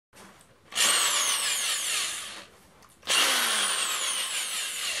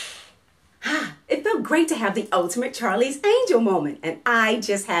great to have the ultimate Charlie's Angel moment, and I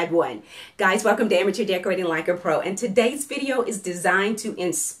just had one. Guys, welcome to Amateur Decorating Like a Pro, and today's video is designed to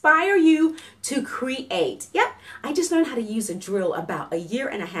inspire you to create. Yep, I just learned how to use a drill about 1.5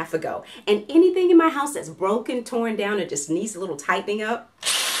 years ago, and anything in my house that's broken, torn down, or just needs a little tightening up,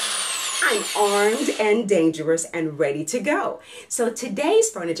 I'm armed and dangerous and ready to go. So today's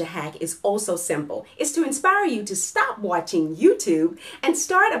furniture hack is also simple. It's to inspire you to stop watching YouTube and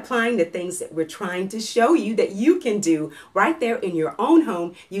start applying the things that we're trying to show you that you can do right there in your own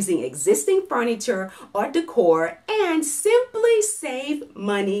home using existing furniture or decor and simply save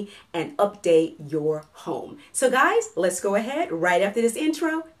money and update your home. So guys, let's go ahead right after this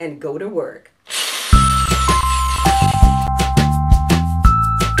intro and go to work.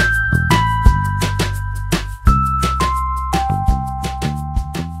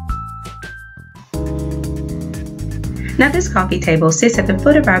 Now this coffee table sits at the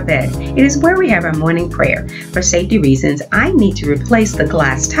foot of our bed. It is where we have our morning prayer. For safety reasons, I need to replace the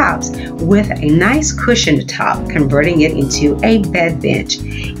glass tops with a nice cushioned top, converting it into a bed bench.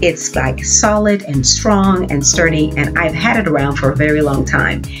 It's like solid and strong and sturdy, and I've had it around for a very long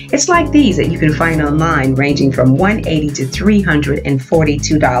time. It's like these that you can find online, ranging from $180 to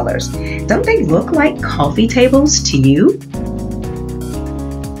 $342. Don't they look like coffee tables to you?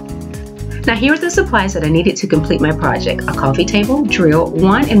 Now here are the supplies that I needed to complete my project: a coffee table, drill,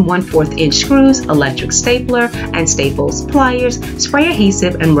 1 1/4 inch screws, electric stapler and staples, pliers, spray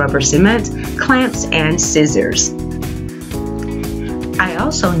adhesive and rubber cement, clamps, and scissors. I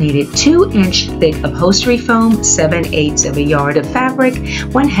also needed 2-inch thick upholstery foam, 7/8 of a yard of fabric,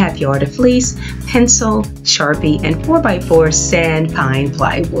 1/2 yard of fleece, pencil, Sharpie, and 4x4 sand pine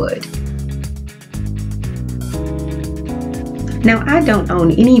plywood. Now, I don't own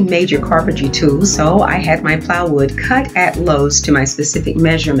any major carpentry tools, so I had my plywood cut at Lowe's to my specific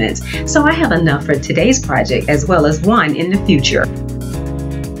measurements. So I have enough for today's project as well as one in the future.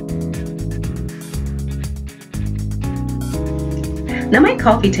 Now my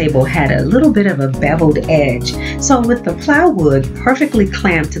coffee table had a little bit of a beveled edge, so with the plywood perfectly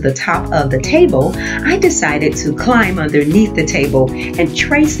clamped to the top of the table, I decided to climb underneath the table and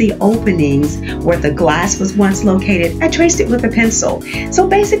trace the openings where the glass was once located. I traced it with a pencil. So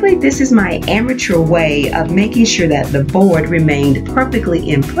basically this is my amateur way of making sure that the board remained perfectly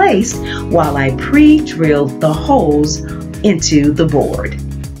in place while I pre-drilled the holes into the board.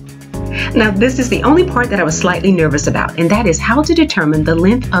 Now this is the only part that I was slightly nervous about, and that is how to determine the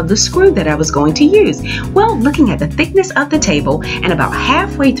length of the screw that I was going to use. Well, looking at the thickness of the table and about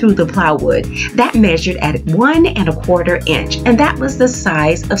halfway through the plywood, that measured at 1 1/4 inch, and that was the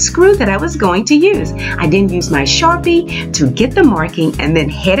size of screw that I was going to use. I then used my Sharpie to get the marking and then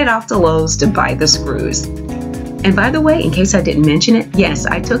headed off to Lowe's to buy the screws. And by the way, in case I didn't mention it, yes,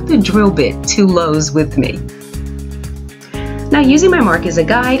 I took the drill bit to Lowe's with me. Now using my mark as a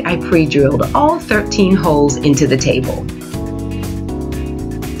guide, I pre-drilled all 13 holes into the table.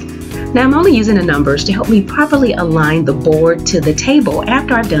 Now I'm only using the numbers to help me properly align the board to the table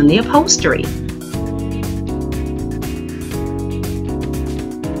after I've done the upholstery.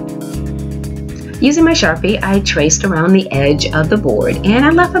 Using my Sharpie, I traced around the edge of the board, and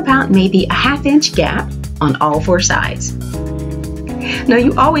I left about maybe a 1/2 inch gap on all 4 sides. Now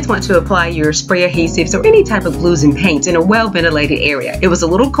you always want to apply your spray adhesives or any type of glues and paints in a well-ventilated area. It was a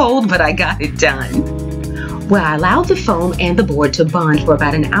little cold, but I got it done. Well, I allowed the foam and the board to bond for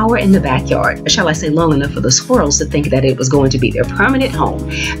about 1 hour in the backyard, or shall I say long enough for the squirrels to think that it was going to be their permanent home.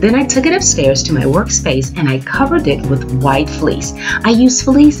 Then I took it upstairs to my workspace and I covered it with white fleece. I used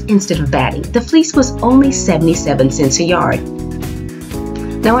fleece instead of batting. The fleece was only 77 cents a yard.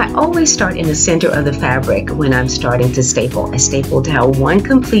 Now I always start in the center of the fabric when I'm starting to staple. I staple down 1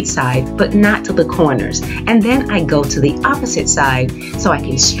 complete side, but not to the corners. And then I go to the opposite side so I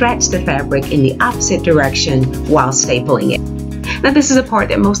can stretch the fabric in the opposite direction while stapling it. Now this is a part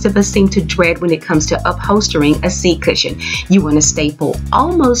that most of us seem to dread when it comes to upholstering a seat cushion. You want to staple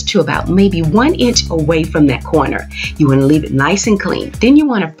almost to about maybe 1 inch away from that corner. You want to leave it nice and clean. Then you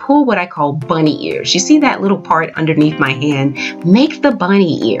want to pull what I call bunny ears. You see that little part underneath my hand? Make the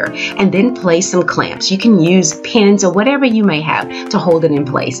bunny ear and then place some clamps. You can use pins or whatever you may have to hold it in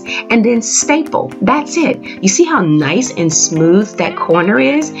place. And then staple. That's it. You see how nice and smooth that corner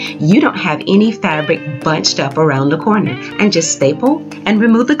is? You don't have any fabric bunched up around the corner. And just staple and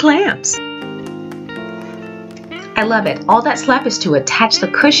remove the clamps. I love it. All that's left is to attach the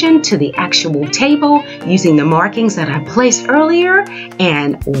cushion to the actual table using the markings that I placed earlier,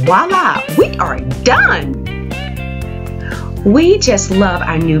 and voila, we are done. We just love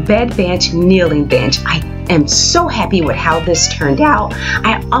our new bed bench, kneeling bench. I am so happy with how this turned out.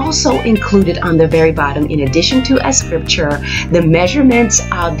 I also included on the very bottom, in addition to a scripture, the measurements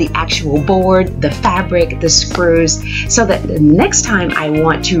of the actual board, the fabric, the screws, so that the next time I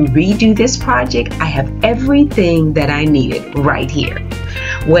want to redo this project, I have everything that I needed right here.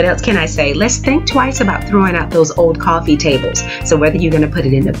 What else can I say? Let's think twice about throwing out those old coffee tables. So whether you're going to put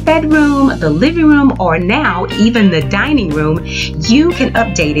it in the bedroom, the living room, or now even the dining room, you can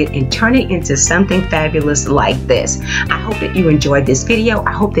update it and turn it into something fabulous like this. I hope that you enjoyed this video.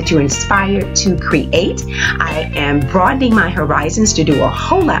 I hope that you're inspired to create. I am broadening my horizons to do a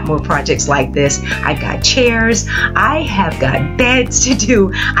whole lot more projects like this. I've got chairs. I have got beds to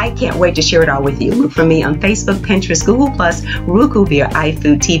do. I can't wait to share it all with you. Look for me on Facebook, Pinterest, Google+, Roku via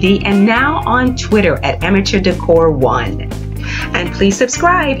iFood TV, and now on Twitter at Amateur Decor 1. And please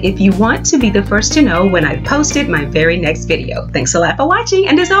subscribe if you want to be the first to know when I've posted my very next video. Thanks a lot for watching,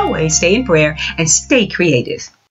 and as always, stay in prayer and stay creative.